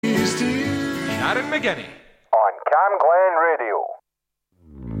Sharon McGinney. On Cam Glen Radio.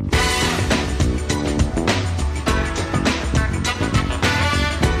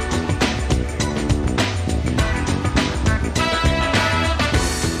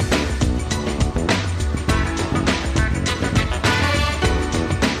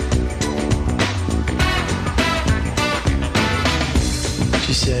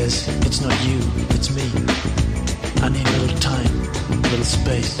 She says, it's not you, it's me. I need a little time, a little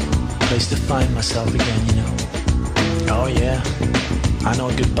space, a place to find myself again, you know. Oh yeah, I know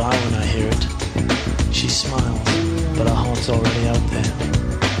goodbye when I hear it. She smiles, but her heart's already out there.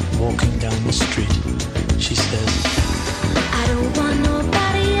 Walking down the street, she says, I don't want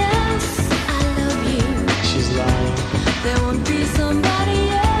nobody else, I love you. She's lying. There won't be somebody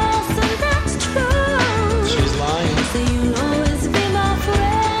else, and that's true. She's lying. So you'll always be my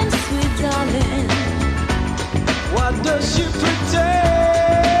friend, sweet darling. What does she pretend?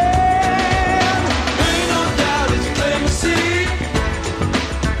 Ain't no doubt it's plain to see.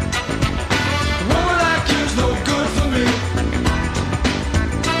 A woman like you's no good for me.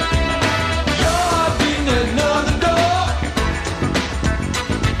 Your heart beating at another door.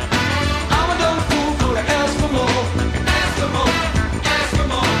 I'm a dumb fool for to ask for more. Ask for more, ask for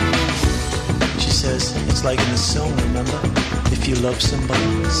more. She says, it's like in the song, remember? If you love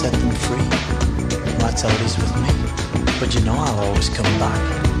somebody, set them free. That's how it is with me. But you know I'll always come back.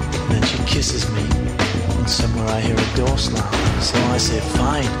 And then she kisses me, and somewhere I hear a door slam. So I say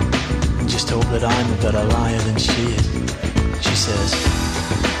fine, and just hope that I'm a better liar than she is. She says,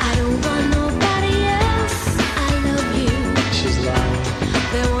 I don't want nobody else, I love you. she's lying.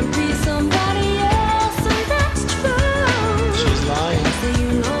 There won't be somebody else, and that's true. She's lying. So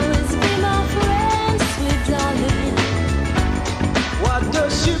you'll always be my friend, sweet darling. What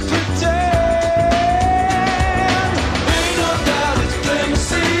does she pretend? Ain't no doubt it's plain to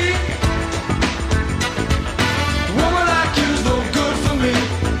see. A woman like you's no good for me.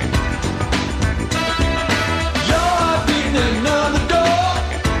 Your heart beating at another door.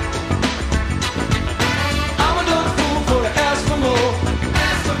 I'm a dumb fool for to ask for more.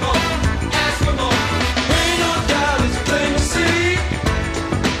 Ask for more, ask for more. Ain't no doubt it's plain to see.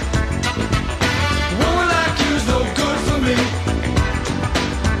 A woman like you's no good for me.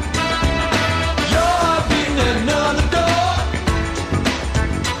 Your heart beating at another door.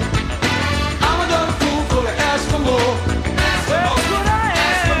 I'm a dumb fool for to ask for more. Ask for more,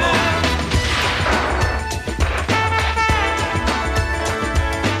 ask for more.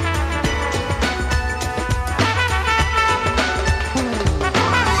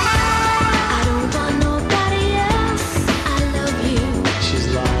 I don't want nobody else, I love you. She's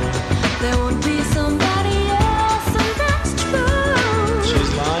lying. There won't be somebody else, and that's true.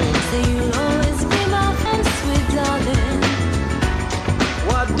 She's lying. So you'll always be my friend, sweet darling.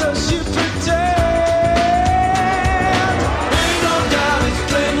 What does she pretend? Ain't no doubt it's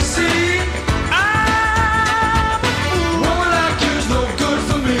plain to see. I'm a fool. Woman like you's no good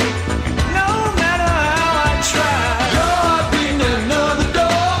for me. No matter how I try. Your heart beating at another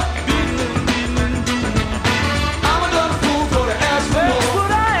door. I'm a dumb fool for to ask for more. That's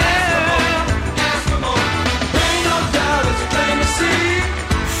what I am. Ask for more. Ain't no doubt it's plain to see.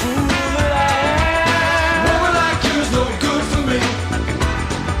 Fool that I am. Woman like you's no good for me.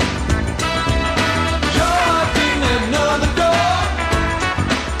 Your heart beating at another door.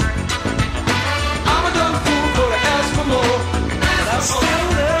 I'm a dumb fool for to ask for more. Ask for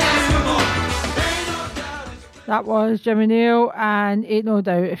more. Ask for more. Ain't no doubt it's That was Jimmy Neal and Ain't No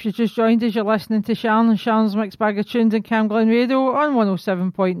Doubt. If you just joined us, you're listening to Sharon and Sharon's Mixed Bag of Tunes in Cam Glen Radio on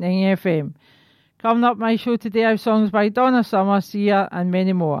 107.9 FM. Coming up my show today, I have songs by Donna Summer, Sia and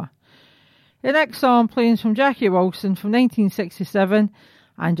many more. The next song playing from Jackie Wilson from 1967,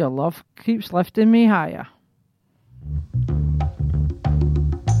 And Your Love Keeps Lifting Me Higher.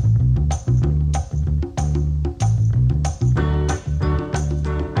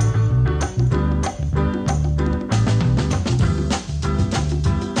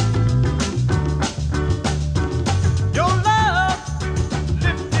 Your love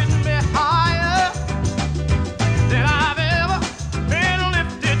lifted me higher than I've ever been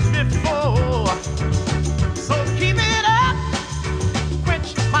lifted before. So keep it up,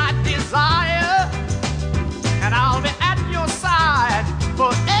 quench my desire, and I'll be at your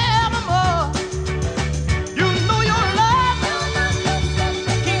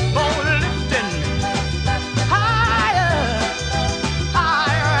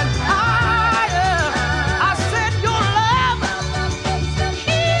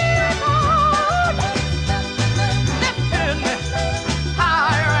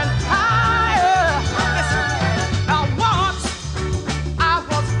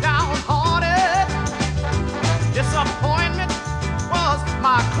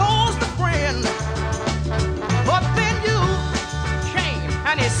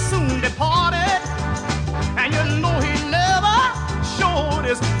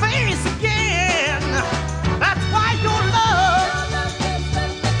his face again. That's why your love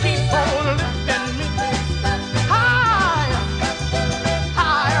keep on lifting me higher,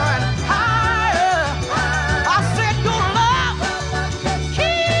 higher and higher. I said your love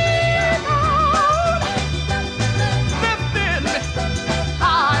keep on lifting me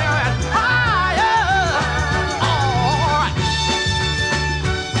higher and higher. All right.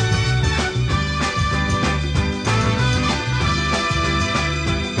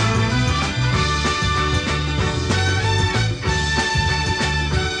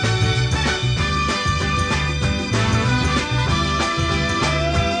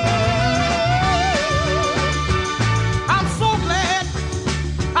 I'm so glad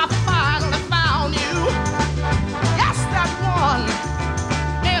I finally found you. Yes, that one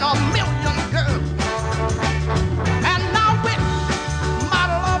in a million, girl. And now with my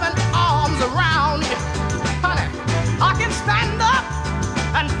loving arms around you, honey, I can stand up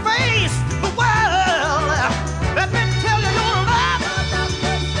and face the world. Let me tell you, your love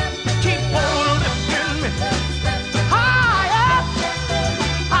keep on lifting me higher,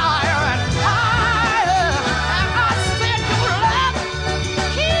 higher and higher. And I said your love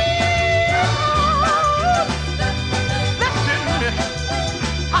keep on lifting me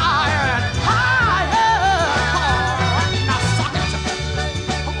higher and higher. Now suck it.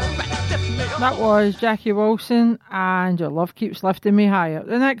 Come on back, lift me up. That was Jackie Wilson and Your Love Keeps Lifting Me Higher.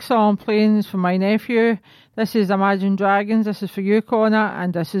 The next song playing is for my nephew. This is Imagine Dragons. This is for you, Connor,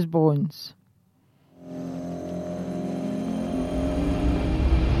 and this is Bones.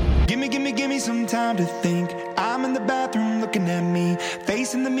 Give me some time to think. I'm in the bathroom looking at me.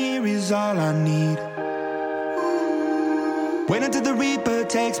 Facing the mirror is all I need. Wait until the Reaper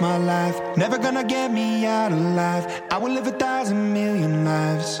takes my life. Never gonna get me out alive. I will live 1,000 million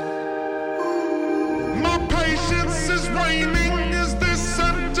lives. My patience is waning. Is this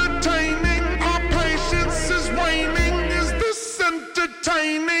entertaining? My patience is waning. Is this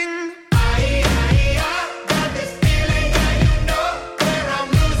entertaining? Got this feeling, yeah, you know, where I'm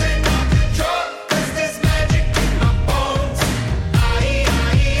losing all control. 'Cause there's magic in my bones.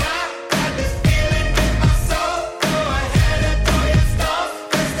 Got this feeling in my soul. Go ahead and throw your stones.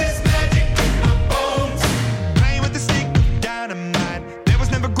 'Cause there's magic in my bones. Playing with the stick of dynamite. There was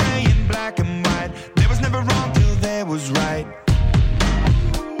never gray and black and white. There was never wrong till there was right.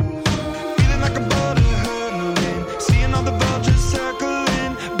 Feeling like a boulder hurtling. Seeing all the vultures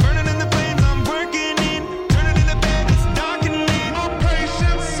circling. Burning in the flames I'm working in. Turning in the bed, it's darkening. My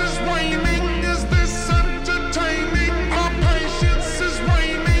patience is waning. Is this entertaining? My patience is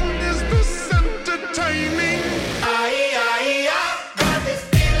waning. Is this entertaining? Got this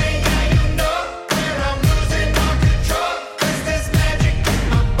feeling, yeah, you know, where I'm losing all control. 'Cause there's magic in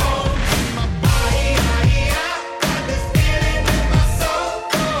my bones. Got this feeling in my soul.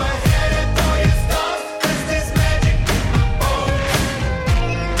 Go ahead and throw your stones. 'Cause there's magic in my bones.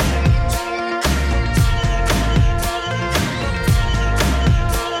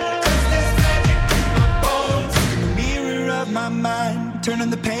 In the mirror of my mind, turning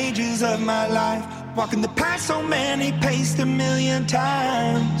the pages of my life, walking the path so many paced 1,000,000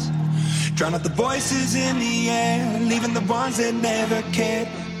 times. Drown out the voices in the air, leaving the ones that never cared.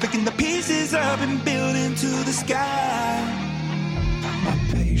 Picking the pieces up and building to the sky. My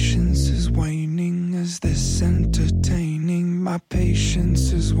patience is waning. Is this entertaining? My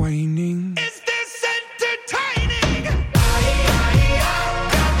patience is waning. Is this entertaining?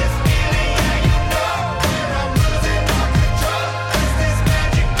 Got this feeling, yeah, you know, where I'm losing all control. 'Cause there's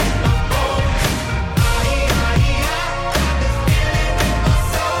magic in my bones. Got this feeling in my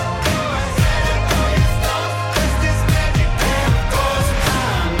soul. Go ahead and throw your stones. 'Cause there's magic in my bones.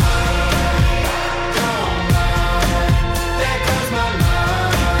 There goes my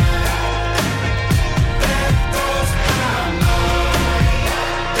mind. There goes my mind.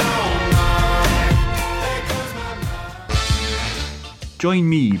 Join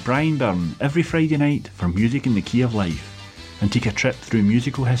me, Brian Byrne, every Friday night for Music in the Key of Life and take a trip through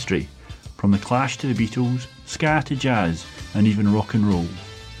musical history, from the Clash to the Beatles, ska to jazz and even rock and roll.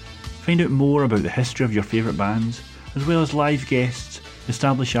 Find out more about the history of your favourite bands, as well as live guests,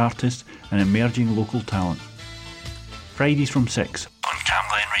 established artists and emerging local talent. Fridays from 6 on Cam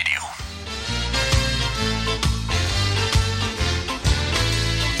Glen Radio.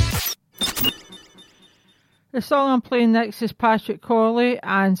 The song I'm playing next is Patrick Corley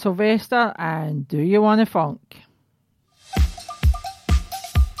and Sylvester and Do You Wanna Funk?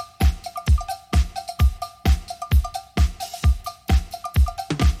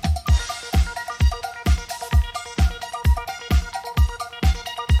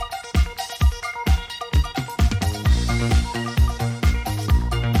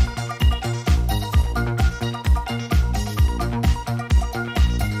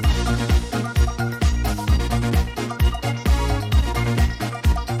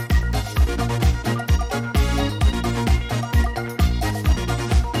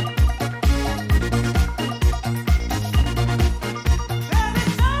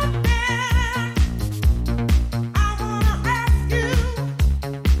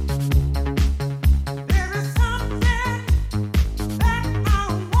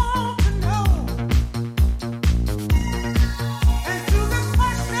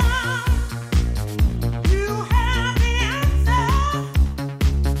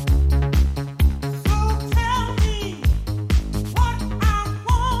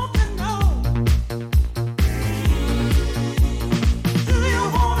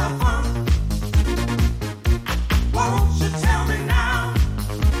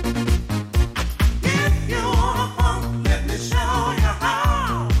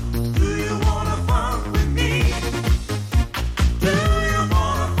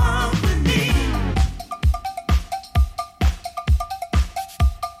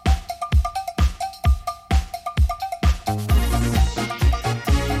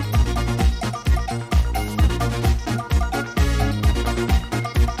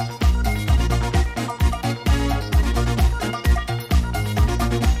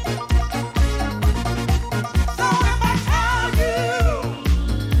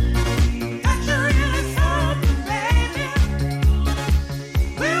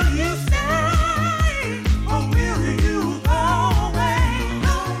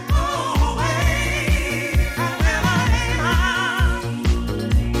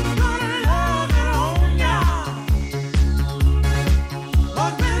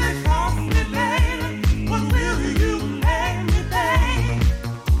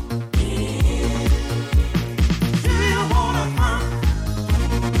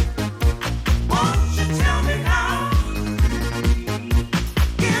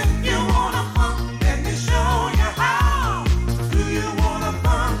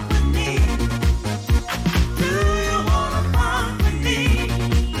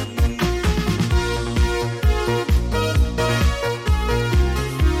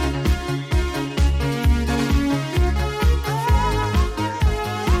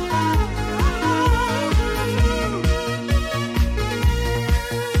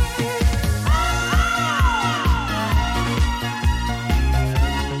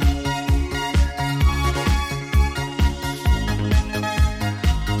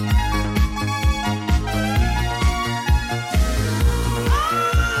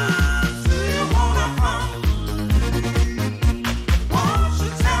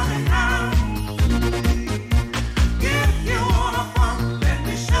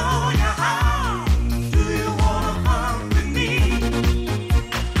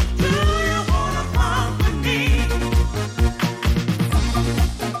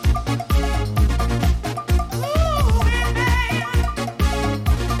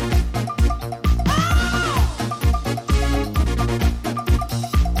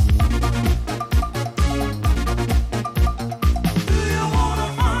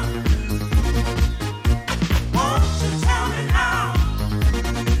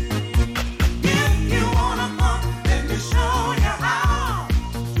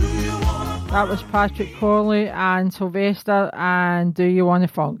 That was Patrick Corley and Sylvester and Do You Wanna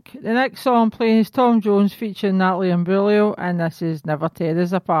Funk. The next song playing is Tom Jones featuring Natalie Imbruglia, and this is Never Tear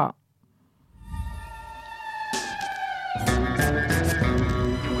Us Apart.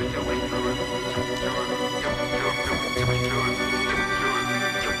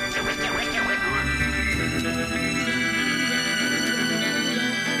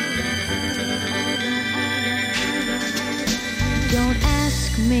 Don't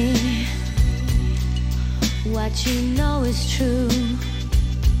ask me what you know is true.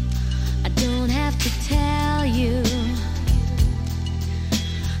 I don't have to tell you.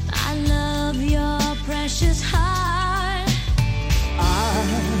 I love your precious heart.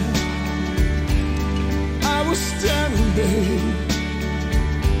 I was standing,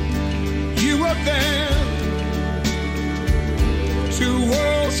 you were there. Two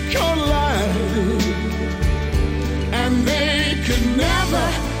worlds collided, and they could never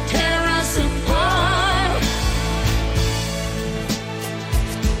tear us apart.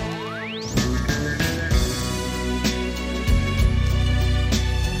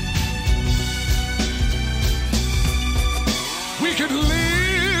 We could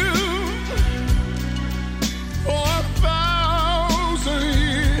live for 1,000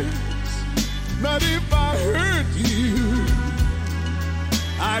 years, but if I hurt you,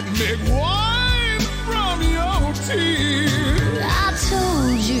 I'd make wine from your tears. I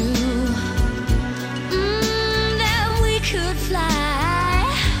told you that we could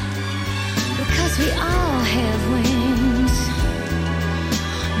fly because we all have wings,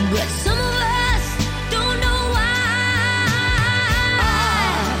 but some of us don't know why.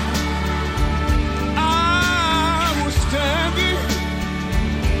 I was standing,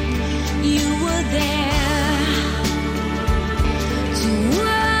 You were there. Two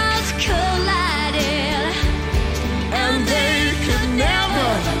worlds collided, and they could never,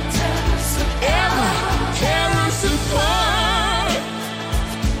 ever tear us apart.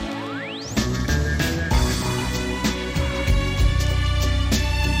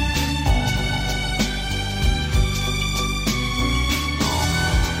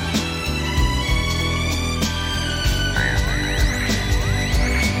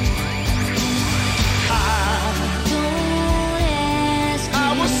 don't ask I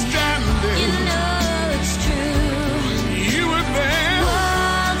was me. You standing, know it's true. you were there.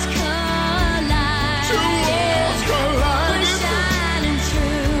 Worlds collide. Two worlds We're collided, shining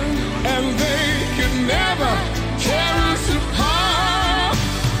true. and they could never tear us apart.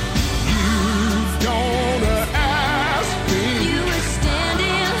 You've gonna ask me, You were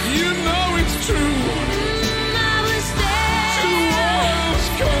standing. you know it's true. I was there. Two worlds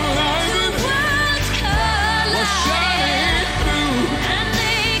collided, Worlds we're shining collide. through, And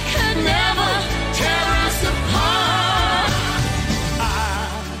they could never tear us apart.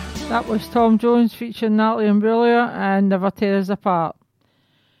 That was Tom Jones featuring Natalie Imbruglia and Never Tear Us Apart.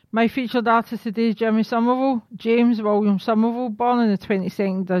 My featured artist today is Jimmy Somerville. James William Somerville, born on the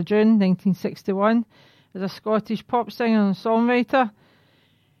 22nd of June 1961, is a Scottish pop singer and songwriter.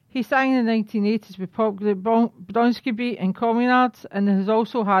 He sang in the 1980s with pop group Bronski Beat and Communards, and has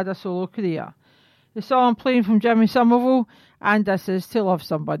also had a solo career. The song I'm playing from Jimmy Somerville, and this is To Love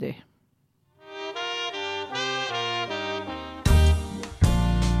Somebody.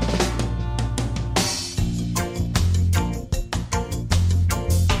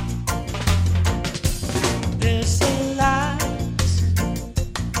 There's a light,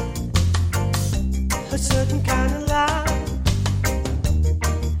 a certain kind of light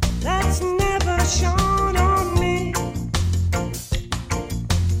that's never shone on me.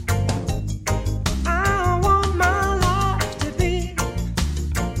 I want my life to be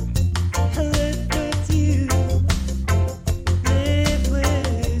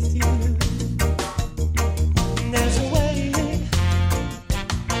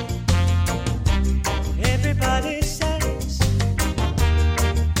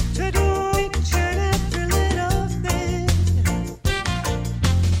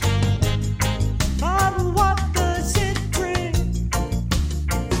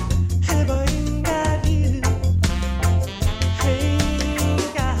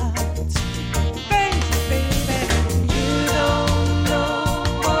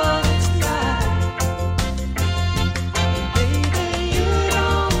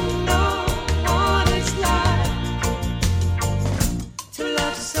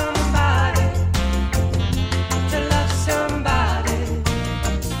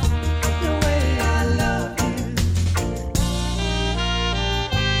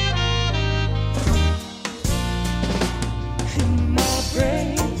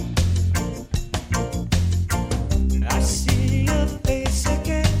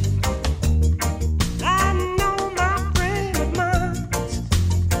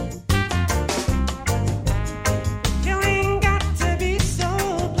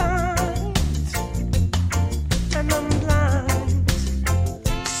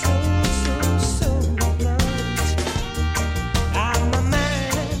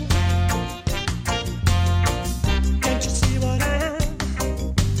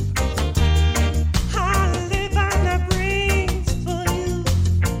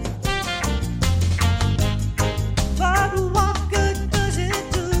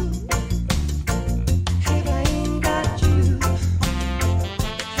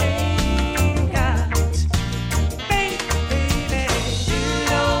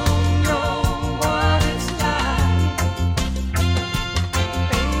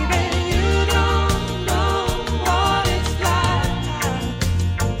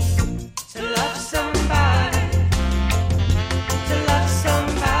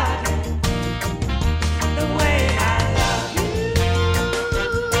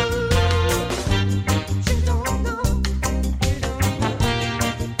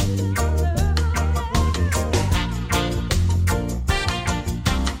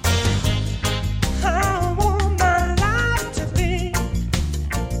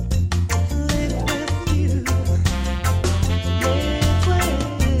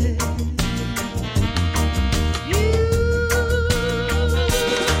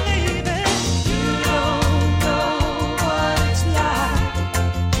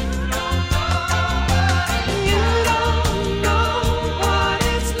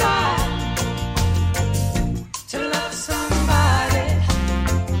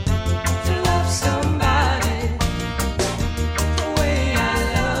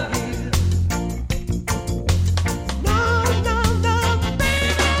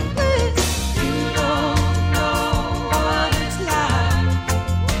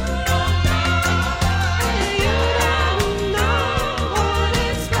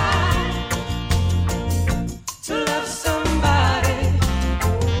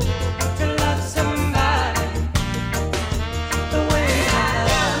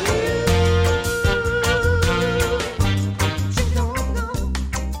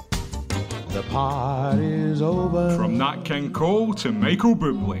Nat King Cole to Michael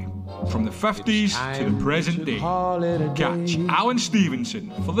Bublé. From the 50s to the present day. Catch Alan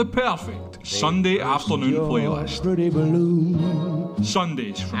Stevenson for the perfect Sunday afternoon playlist.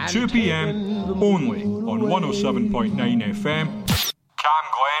 Sundays from 2 p.m. only on 107.9 FM. Cam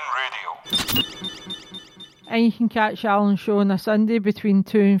Glen Radio. And you can catch Alan's show on a Sunday between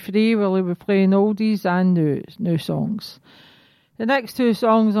 2 and 3 where he'll be playing oldies and new songs. The next two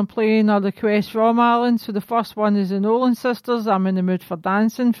songs I'm playing are requests from Alan. So the first one is the Nolan Sisters, I'm in the Mood for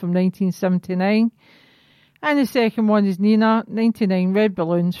Dancing from 1979. And the second one is Nina, 99 Red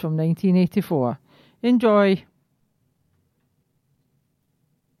Balloons from 1984. Enjoy.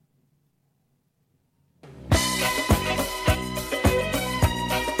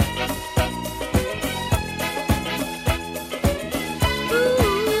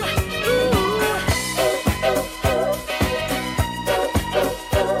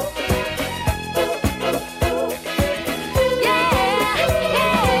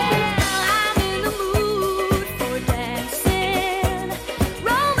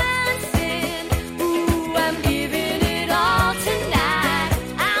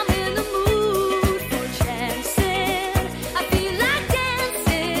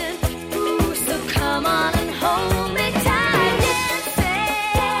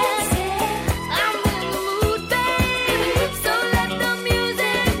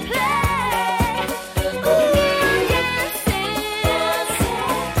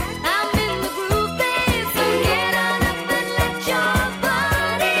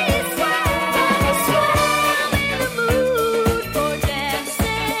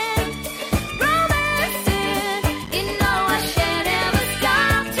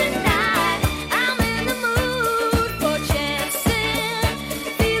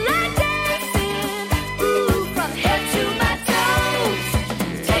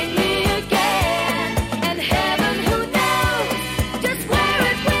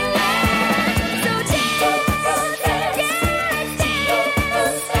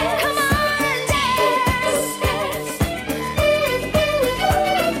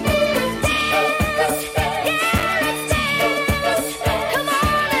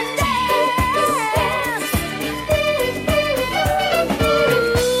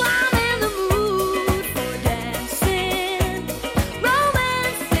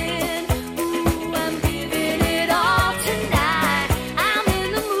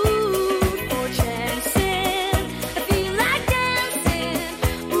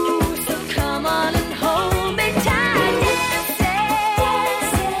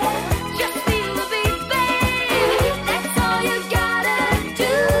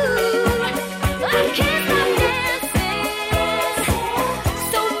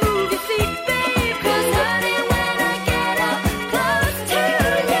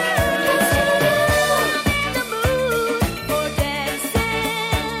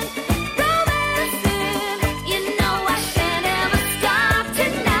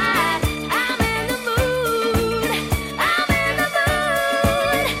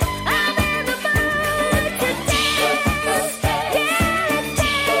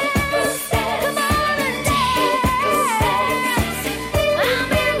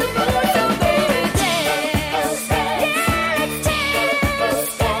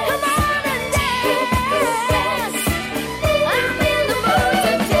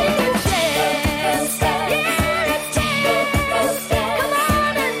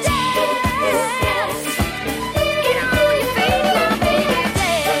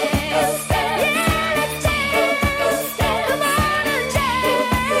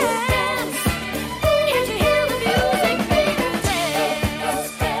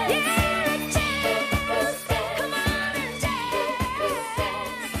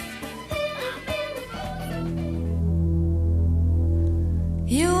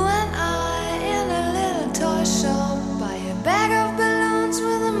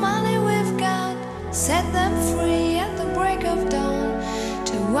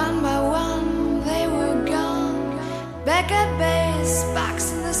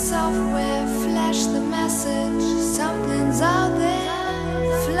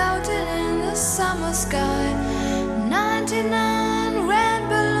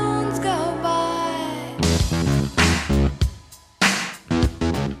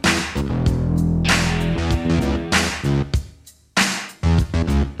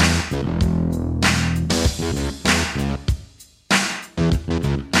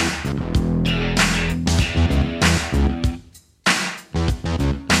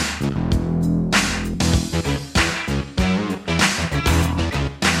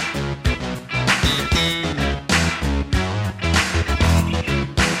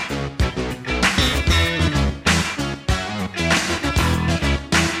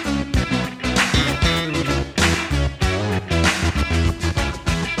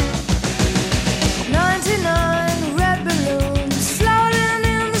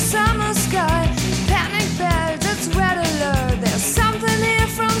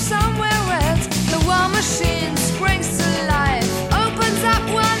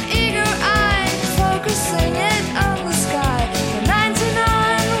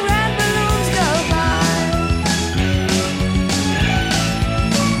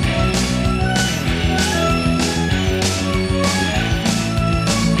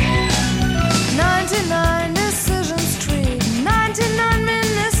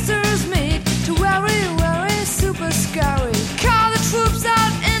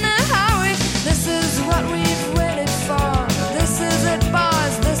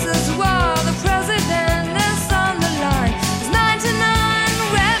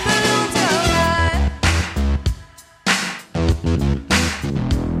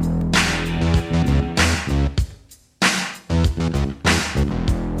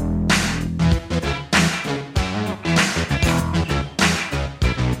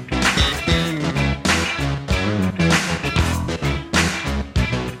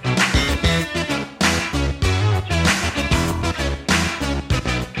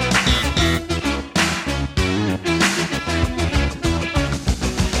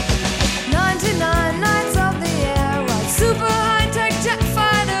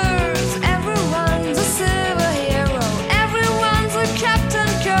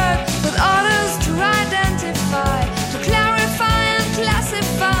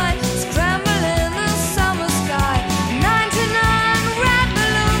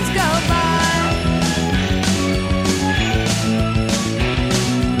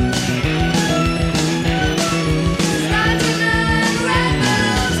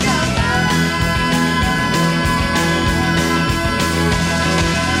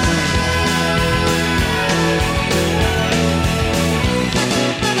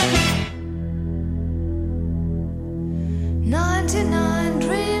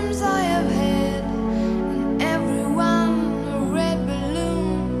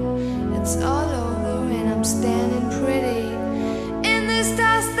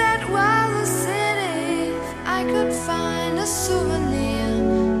 could find a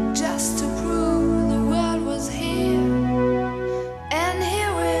souvenir just to prove the world was here. And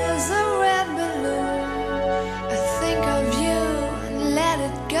here is a red balloon. I think of you and let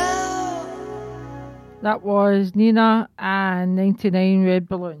it go. That was Nina and 99 Red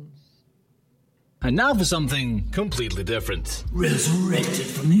Balloons. And now for something completely different. Resurrected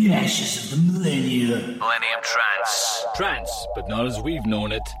from the ashes of the millennium. Millennium Trance. Trance, but not as we've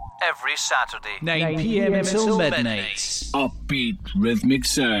known it. Every Saturday, 9 p.m. until midnight. Upbeat, rhythmic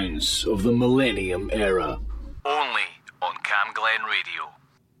sounds of the millennium era. Only on Cam Glen Radio.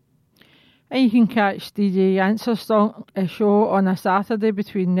 And you can catch DJ Answer's show on a Saturday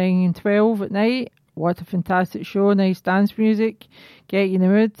between 9 and 12 at night. What a fantastic show, nice dance music, get you in the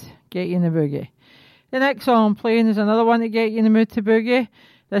mood, get you in the boogie. The next song I'm playing is another one to get you in the mood to boogie.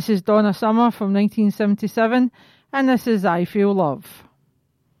 This is Donna Summer from 1977, and this is I Feel Love.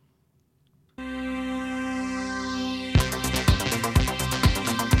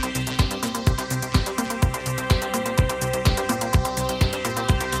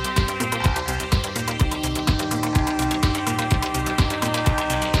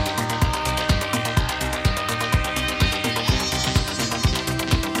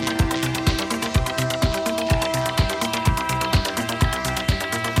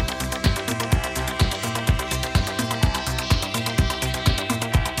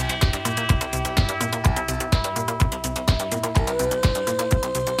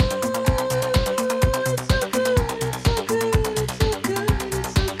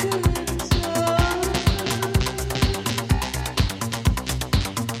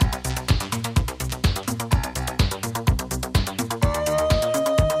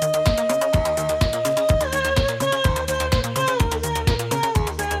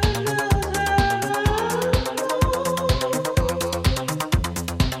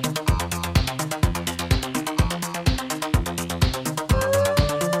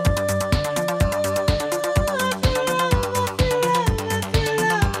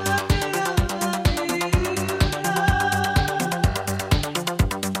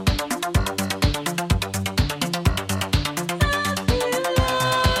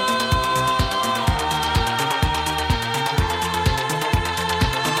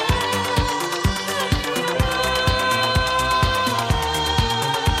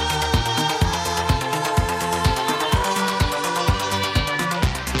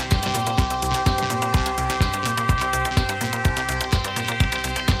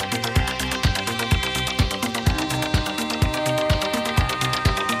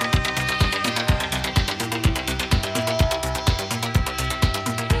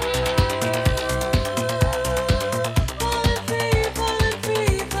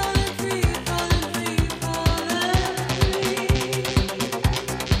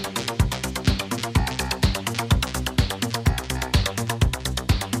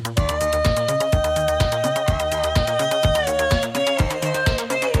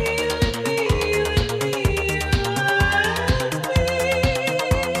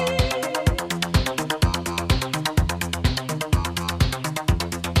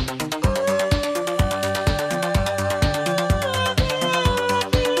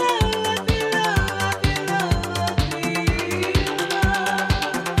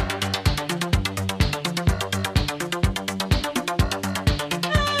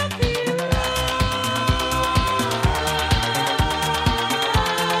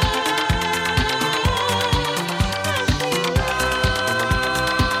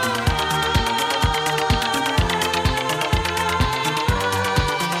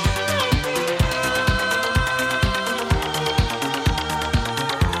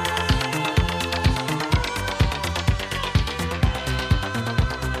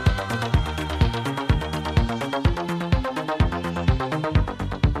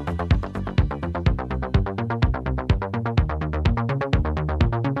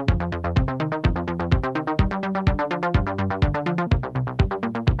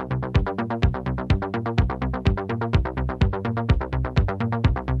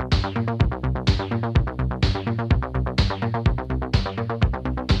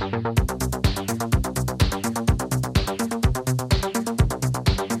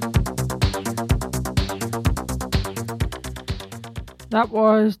 That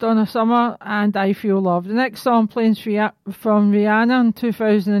was Donna Summer and I Feel Love. The next song playing from Rihanna in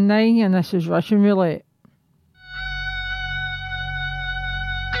 2009, and this is Russian Roulette.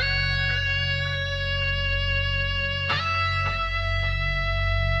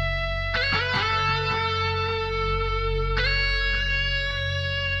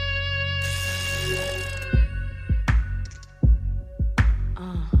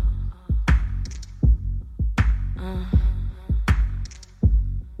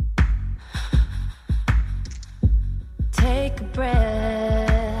 Take a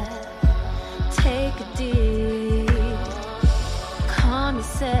breath, take a deep, calm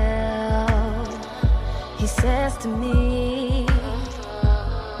yourself. He says to me,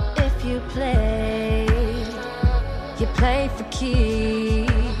 if you play for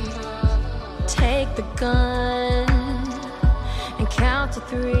keeps. Take the gun and count to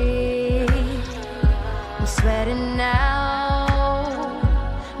 3. I'm sweating now,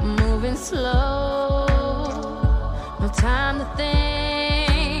 moving slow. No time to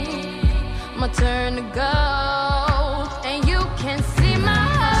think, my turn to go. And you can see my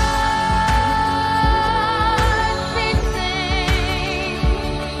heart beating.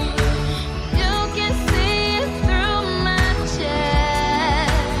 You can see it through my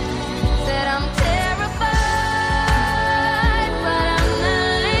chest. Said I'm terrified, but I'm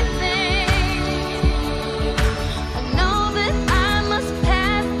not leaving. I know that I must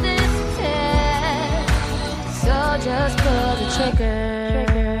pass this test. So just pull the trigger.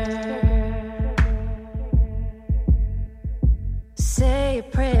 Say a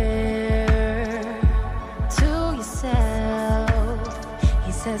prayer to yourself.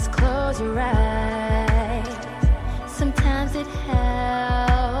 He says close your eyes. Sometimes it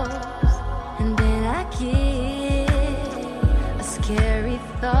helps. And then I get a scary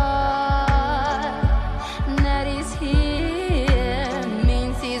thought that he's here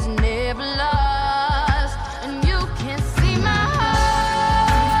means he's never lost. And you can see my heart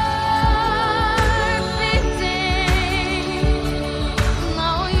beating.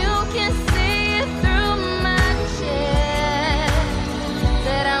 No, you can see it through my chest.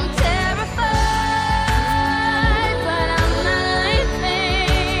 That I'm terrified, but I'm not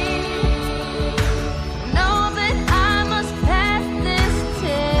leaving. Know that I must pass this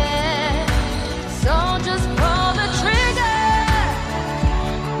test. So just pull the trigger.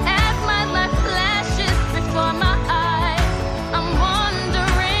 As my life flashes before my eyes, I'm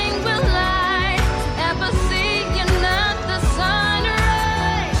wondering, will I ever see another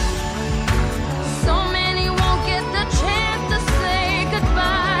sunrise? So many won't get the chance to say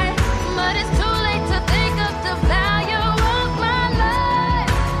goodbye, but it's too late to think of the value of my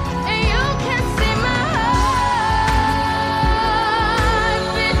life. And you can see my heart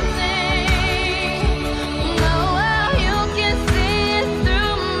beating. No, well, you can see it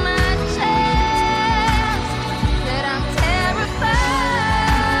through my chest. That I'm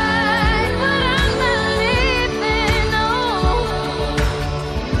terrified, but I'm not leaving. No,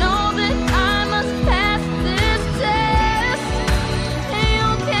 know that I must pass this test. And you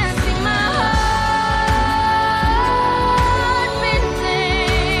can see my heart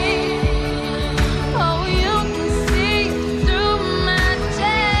beating. Oh, you can see through my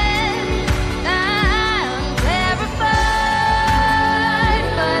chest. I'm terrified,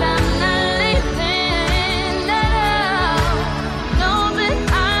 but I'm not leaving. No, know that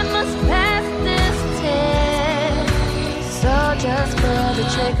I must pass this test. So just pull the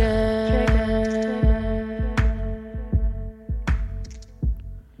trigger.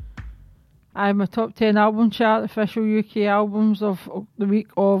 I'm a top 10 album chart, official UK albums of the week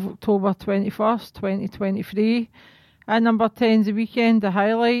of October 21st, 2023. At number 10's The Weekend, The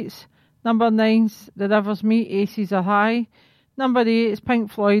Highlights. Number 9's The Rivers Meet, Aces Are High. Number 8 is Pink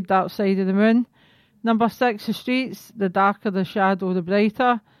Floyd, Dark Side of the Moon. Number 6, The Streets, The Darker the Shadow, The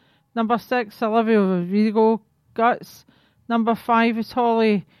Brighter. Number 6, Olivia Rodrigo, Guts. Number 5 is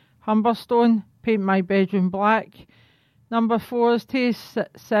Holly Humberstone, Paint My Bedroom Black. Number 4 is Taste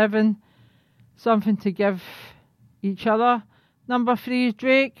 7, Something to Give Each Other. Number 3 is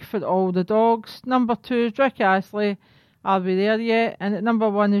Drake, For All the Dogs. Number 2 is Rick Astley, Are We There Yet? And at number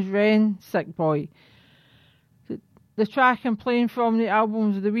 1 is Ren, Sick Boy. The track I'm playing from the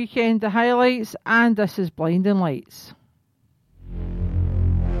albums of The Weekend, The Highlights, and this is Blinding Lights.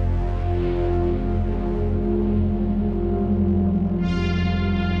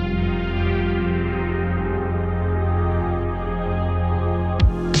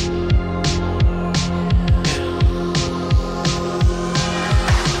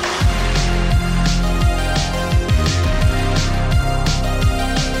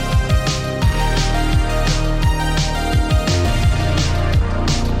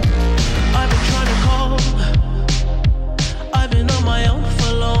 I've been trying to call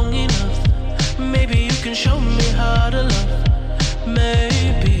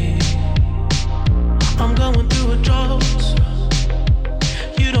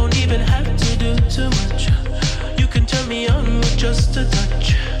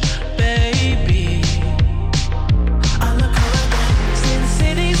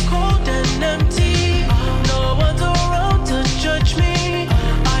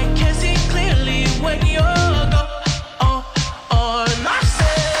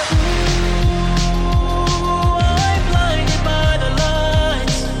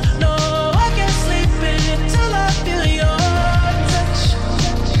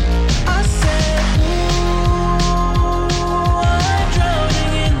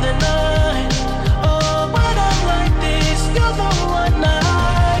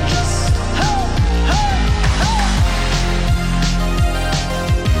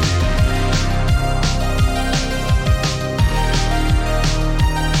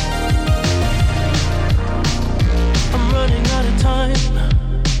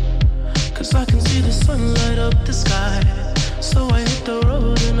sun light up the sky. So I hit the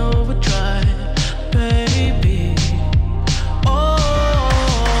road in overdrive, baby.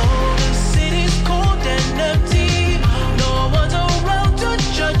 Oh, the city's cold and empty. No one's around to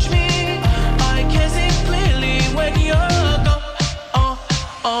judge me. I can see clearly when you're gone.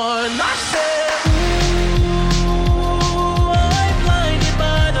 And I said, ooh, I'm blinded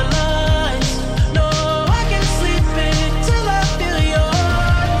by the lights. No, I can't sleep until I feel your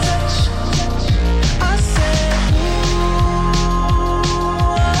touch. I said, ooh,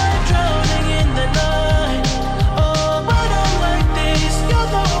 I'm drowning in the night. Oh, but I'm like this, you're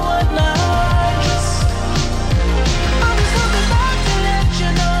the one I trust. I'm just coming back to let you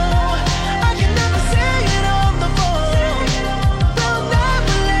know I can never say it on the phone. They'll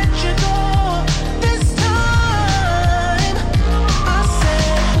never let you go this time. I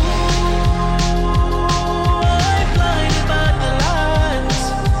said, ooh, I'm blinded by the lights.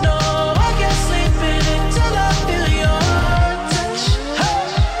 No, I can't sleep until I feel your touch. Hey,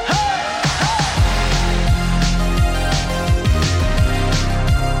 hey,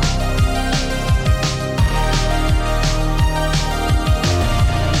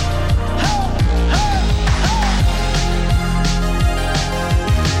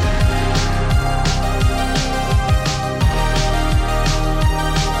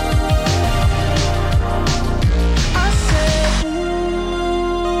 I said, ooh,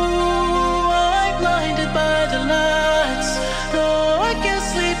 I'm blinded by the lights. No, I can't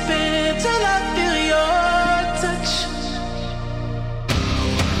sleep until I feel your touch.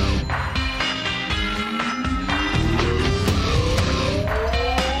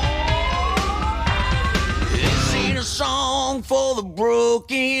 This ain't a song for the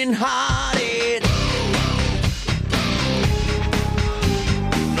broken hearted.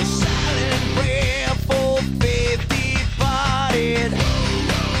 No silent prayer for faith departed.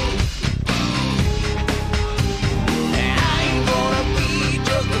 I ain't gonna be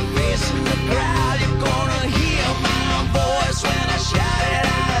just a face in the crowd. You're gonna hear my voice when I shout it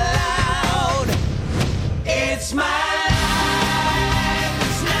out loud. It's my life,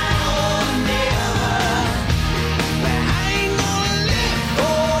 it's now or never. I ain't gonna live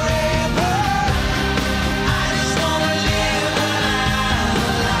forever.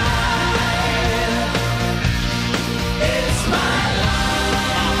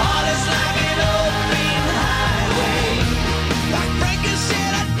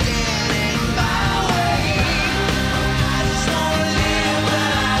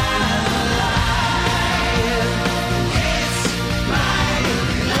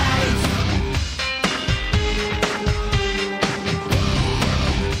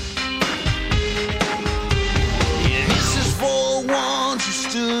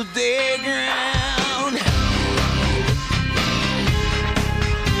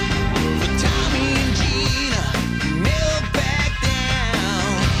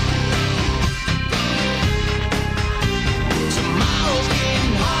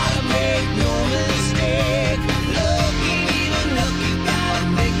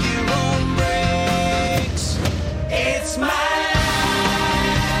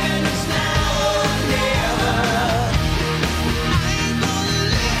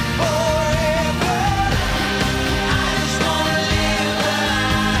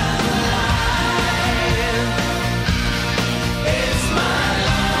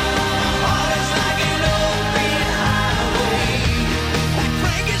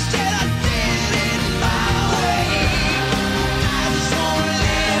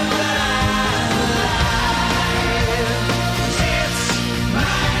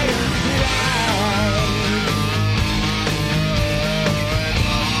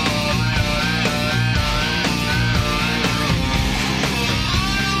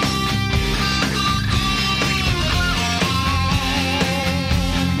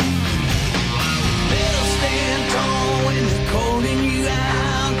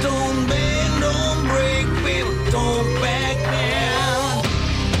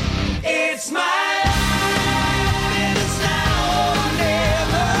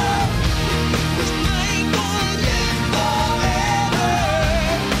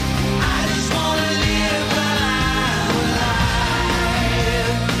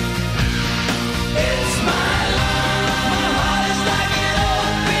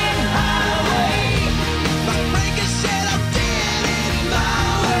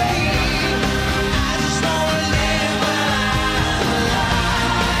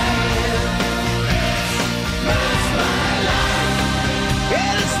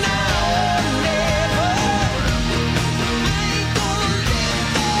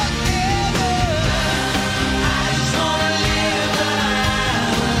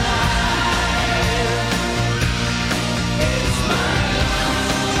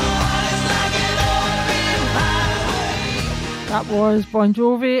 was Bon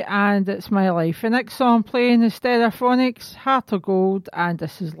Jovi and It's My Life. The next song playing is Stereophonics, Heart of Gold, and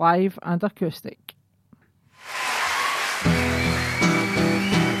this is live and acoustic.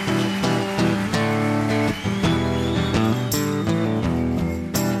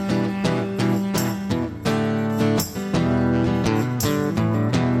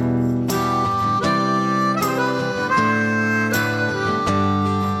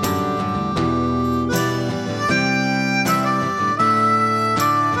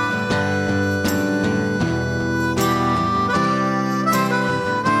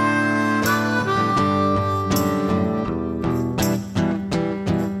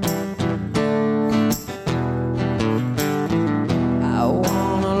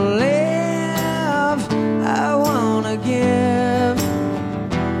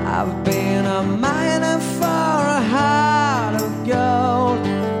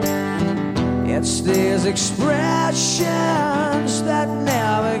 Expressions that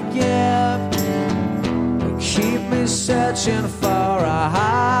never give keep me searching for a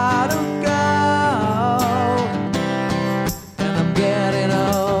heart of gold, and I'm getting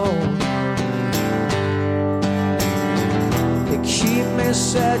old. They keep me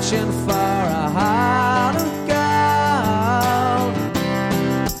searching for a heart of gold,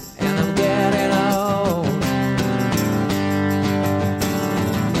 and I'm getting old.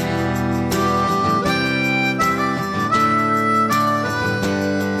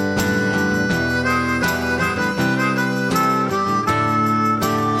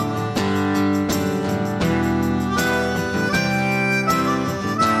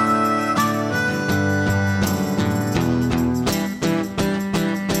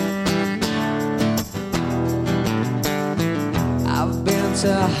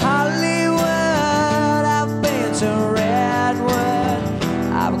 To Hollywood, I've been to Redwood,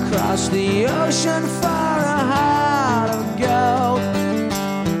 I've crossed the ocean for a heart of gold.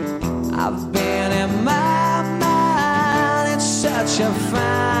 I've been in my mind, it's such a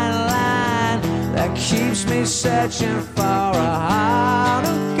fine line that keeps me searching for a heart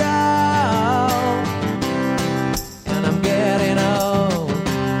of gold, and I'm getting old.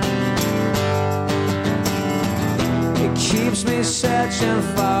 It keeps me searching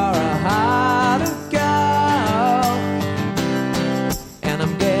for a heart of gold, and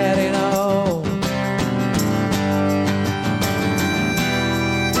I'm getting old.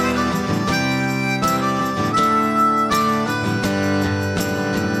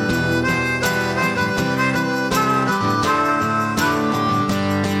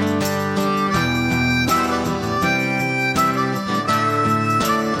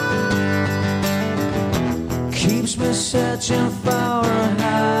 Keeps me searching for a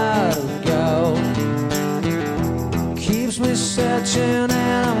heart of gold. Keeps me searching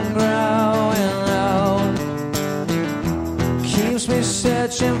and I'm growing old. Keeps me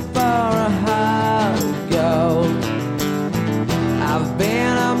searching for a heart of gold. I've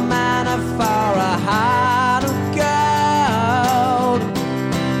been a miner for a heart of gold,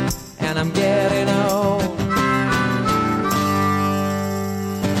 and I'm getting old.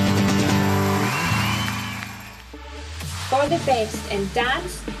 For the best in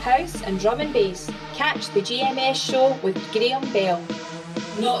dance, house and drum and bass, catch the GMS show with Graham Bell.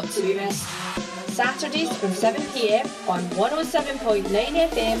 Not to be missed. Saturdays from 7 p.m. on 107.9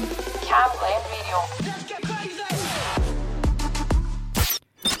 FM, Cam Glen Radio.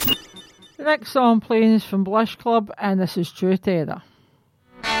 The next song playing is from Blush Club and this is True Terror.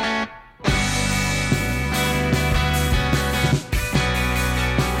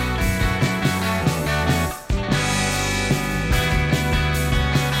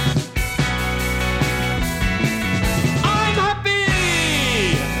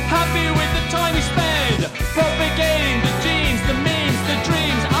 Propagating the genes, the means, the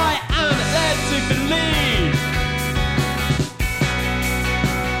dreams I am led to believe.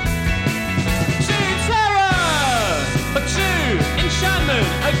 True terror, but true enchantment,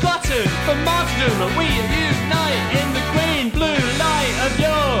 a glutton for martyrdom. We unite in the green blue light of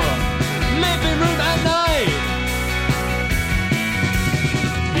your living room at night.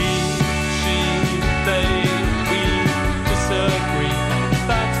 He, she, they, we disagree,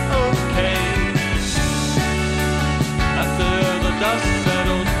 that's okay. After the dust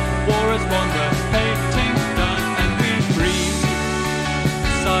settles, war is won, the painting's done, and we breathe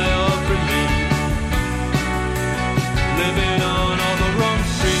a sigh of relief. Living on all the wrong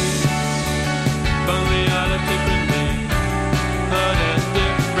streets, if only I lived differently, heard it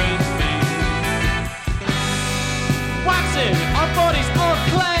differently. Waxing our bodies of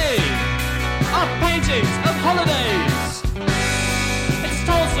clay, our paintings of holidays. It's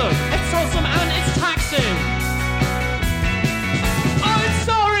toilsome and it's taxing.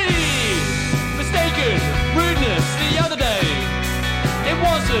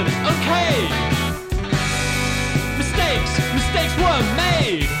 wasn't okay. Mistakes were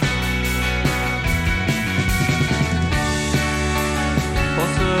made.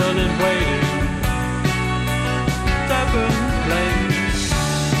 Porcelain waiting, seven flames.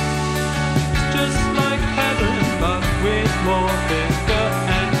 It's just like heaven, but with more vigor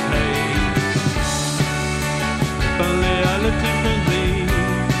and pace. If only I lived differently.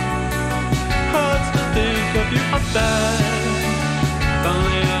 Hurts to think of you up there. If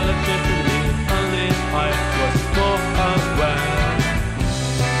only I lived differently. If only I was more aware.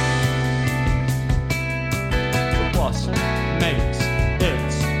 The wasp makes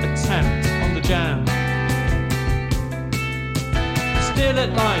its attempt on the jam. Steal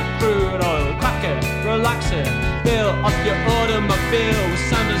it like crude oil, crack it, relax it, fill up your automobile with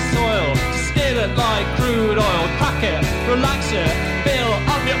sand and soil. Steal it like crude oil, crack it, relax it, fill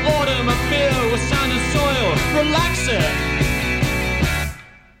up your automobile with sand and soil. Relax it.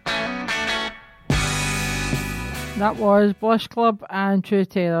 That was Blush Club and True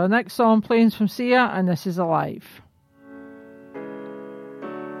Terror. Next song playing from Sia, and this is Alive.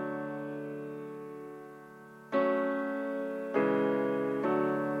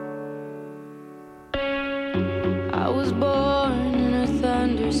 I was born in a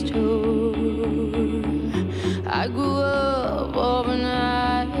thunderstorm. I grew up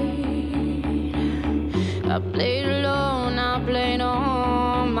overnight. I played alone, I played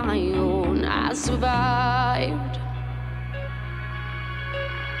on my own. I survived.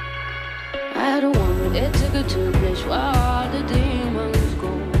 I had a woman, it took her to a place where all the demons go,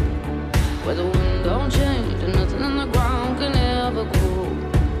 where the wind don't change and nothing on the ground can ever grow.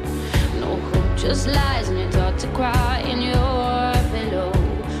 No hope, just lies, and you're taught to cry in your pillow.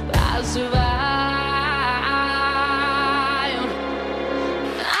 But I survived.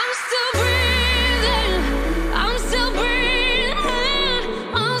 I'm still breathing. I'm still breathing.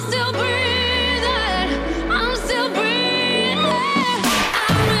 I'm still breathing. I'm still breathing.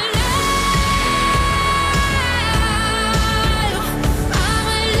 I'm alive.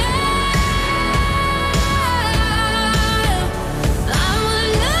 I'm alive.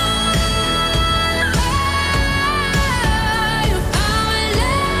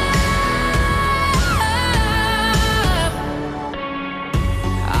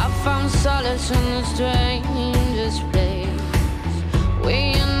 I'm solace in the strangest place,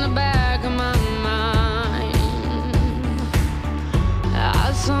 way in the back of my mind.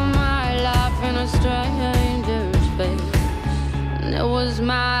 I saw my life in a stranger's face, and it was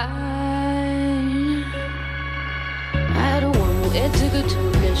mine. I had a woman, it took her to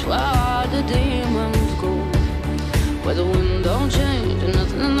a place where all the demons go, where the wind don't change and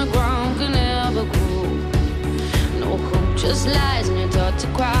nothing on the ground can ever grow. No hope, just lies, and you're taught to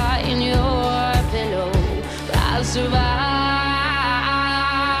cry in your pillow. But I survived.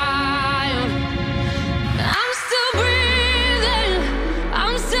 I'm still breathing.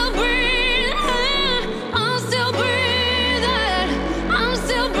 I'm still breathing. I'm still breathing. I'm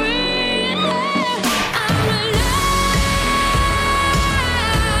still breathing. I'm alive.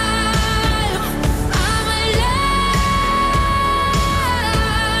 I'm alive. I'm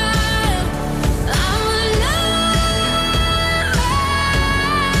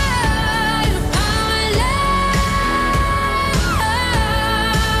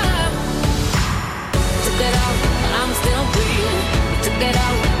took it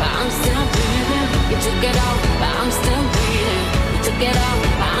out, but I'm still breathing. You took it out, but I'm still breathing. You took it out,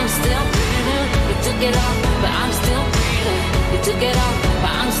 but I'm still breathing. You took it out, but I'm still breathing. You took it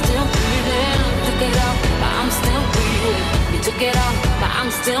out, but I'm still breathing. You took it out, but I'm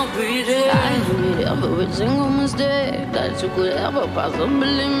still breathing. I admit every single mistake that you could ever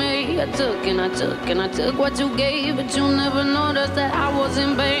possibly make. I took and I took and I took what you gave, but you never noticed that I was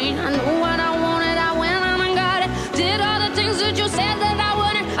in pain. I knew what I wanted, I went on and got it. Did all the things that you said that I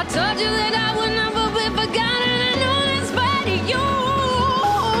wouldn't. I told you that I would never be forgotten. I know that's right to you.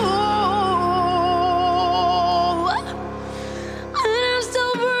 And I'm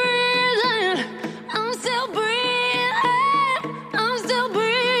still breathing. I'm still breathing. I'm still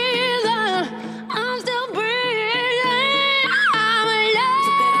breathing. I'm still breathing. I'm alive.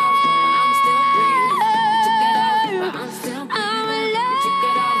 I'm still breathing. I'm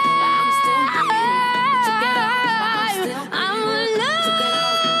alive. I'm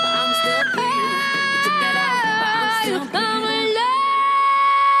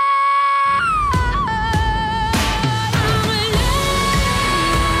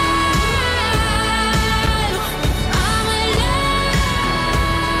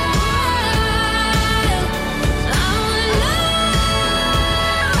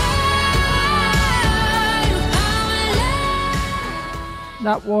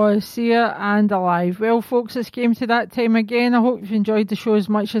That was Seer and Alive. Well, folks, it's came to that time again. I hope you've enjoyed the show as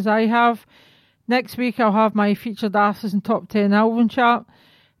much as I have. Next week, I'll have my featured artists and top 10 album chart.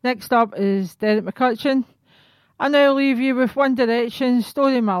 Next up is Derek McCutcheon. And I'll leave you with One Direction,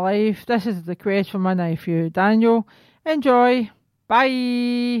 Story of My Life. This is the request from my nephew, Daniel. Enjoy.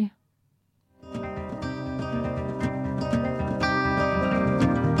 Bye.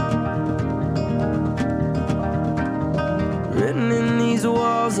 Written in these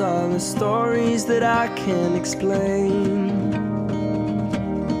walls are the stories that I can't explain.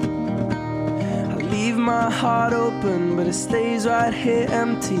 I leave my heart open, but it stays right here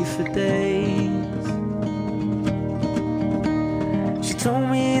empty for days. She told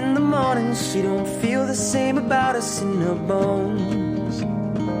me in the morning she don't feel the same about us in her bones.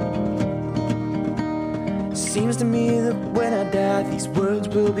 Seems to me that when I die, these words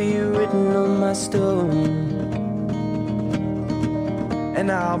will be written on my stone. And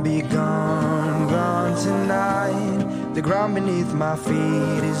I'll be gone, gone tonight. The ground beneath my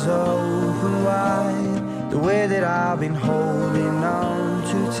feet is open wide. The way that I've been holding on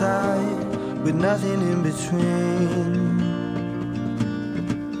too tight, with nothing in between.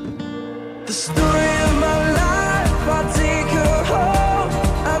 The story of my life, I'll take her home.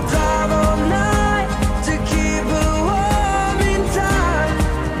 I'll drive all night to keep her warm in time.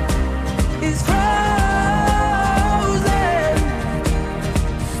 It's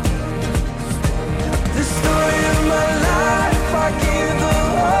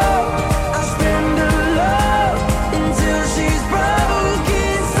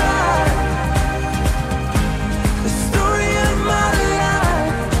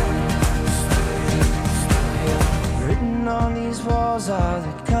are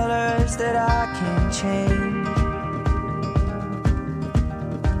the colors that I can't change.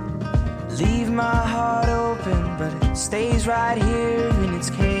 Leave my heart open, but it stays right here in its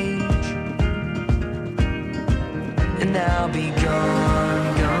cage. And I'll be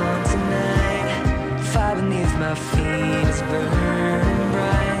gone, gone tonight. Fire beneath my feet is burning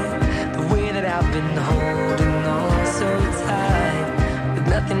bright. The way that I've been holding on so tight, with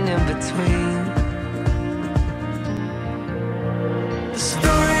nothing in between.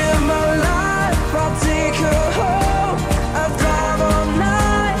 I'll take her home. I'll drive all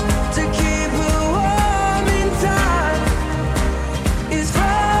night to keep her warm in time. It's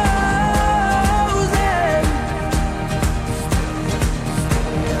frozen.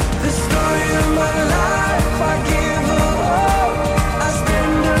 The story of my life, I give her hope. I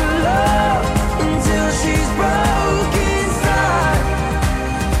spend her love until she's broke inside.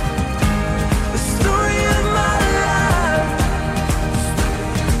 The story of my life.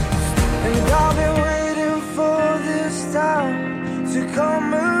 And I'll be to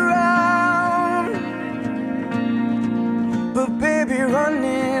come around, but baby,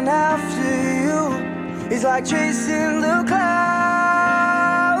 running after you is like chasing the clouds.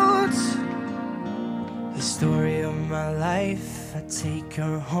 The story of my life, I take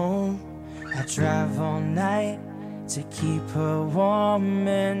her home, I drive all night to keep her warm,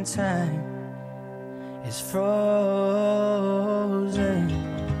 and time is frozen.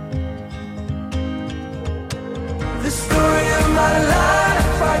 The story of my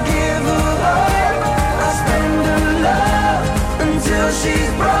life, I give her hope. I spend her love until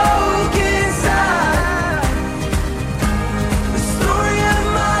she's broke inside. The story of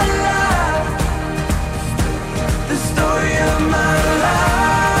my life. The story of my life.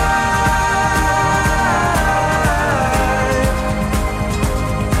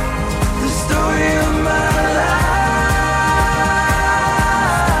 The story of my life.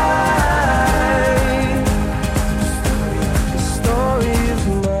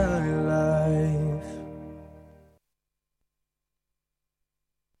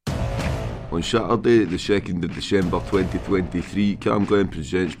 On Saturday, the 2nd of December 2023, Cam Glen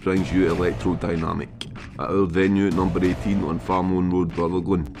Presents brings you Electrodynamic at our venue at number 18 on Farmone Road,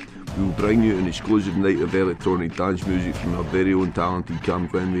 Rutherglen. We will bring you an exclusive night of electronic dance music from our very own talented Cam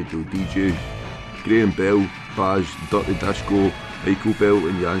Glen Radio DJs. Graham Bell, Baz, Dirty Disco, Michael Bell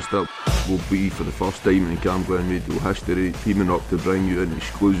and Janster will be for the first time in Cam Glen Radio history teaming up to bring you an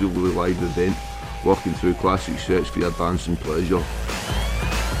exclusively live event, working through classic sets for your dancing pleasure.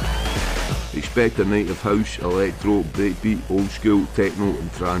 Expect a night of house, electro, breakbeat, old school, techno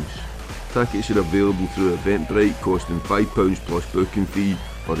and trance. Tickets are available through Eventbrite, costing £5 plus booking fee,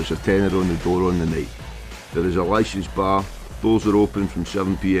 or it's a tenner on the door on the night. There is a licensed bar, doors are open from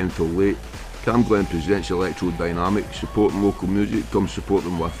 7pm till late. Cam Glen Presents Electrodynamic, supporting local music, come support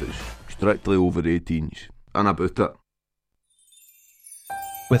them with us. Strictly over 18s. And about it.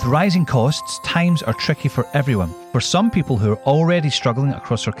 With rising costs, times are tricky for everyone. For some people who are already struggling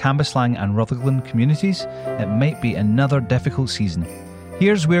across our Cambuslang and Rutherglen communities, it might be another difficult season.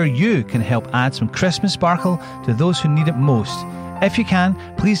 Here's where you can help add some Christmas sparkle to those who need it most. If you can,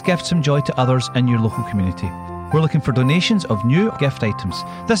 please gift some joy to others in your local community. We're looking for donations of new gift items.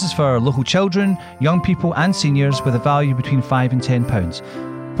 This is for our local children, young people and seniors with a value between £5 and £10.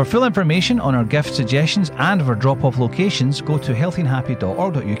 For full information on our gift suggestions and our drop-off locations, go to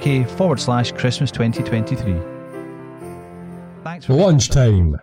healthyandhappy.org.uk/Christmas 2023. Thanks for lunchtime.